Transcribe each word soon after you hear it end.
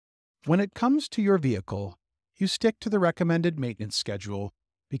When it comes to your vehicle, you stick to the recommended maintenance schedule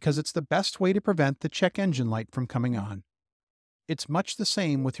because it's the best way to prevent the check engine light from coming on. It's much the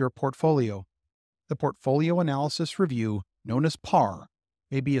same with your portfolio. The portfolio analysis review, known as PAR,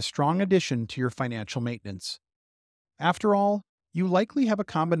 may be a strong addition to your financial maintenance. After all, you likely have a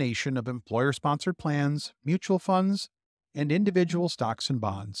combination of employer-sponsored plans, mutual funds, and individual stocks and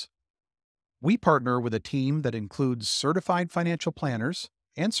bonds. We partner with a team that includes certified financial planners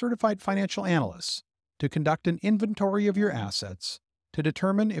and certified financial analysts to conduct an inventory of your assets to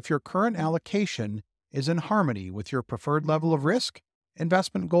determine if your current allocation is in harmony with your preferred level of risk,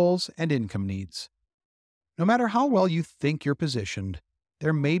 investment goals, and income needs. No matter how well you think you're positioned,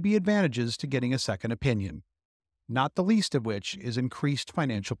 there may be advantages to getting a second opinion, not the least of which is increased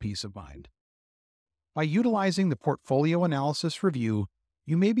financial peace of mind. By utilizing the portfolio analysis review,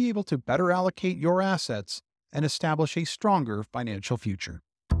 you may be able to better allocate your assets and establish a stronger financial future.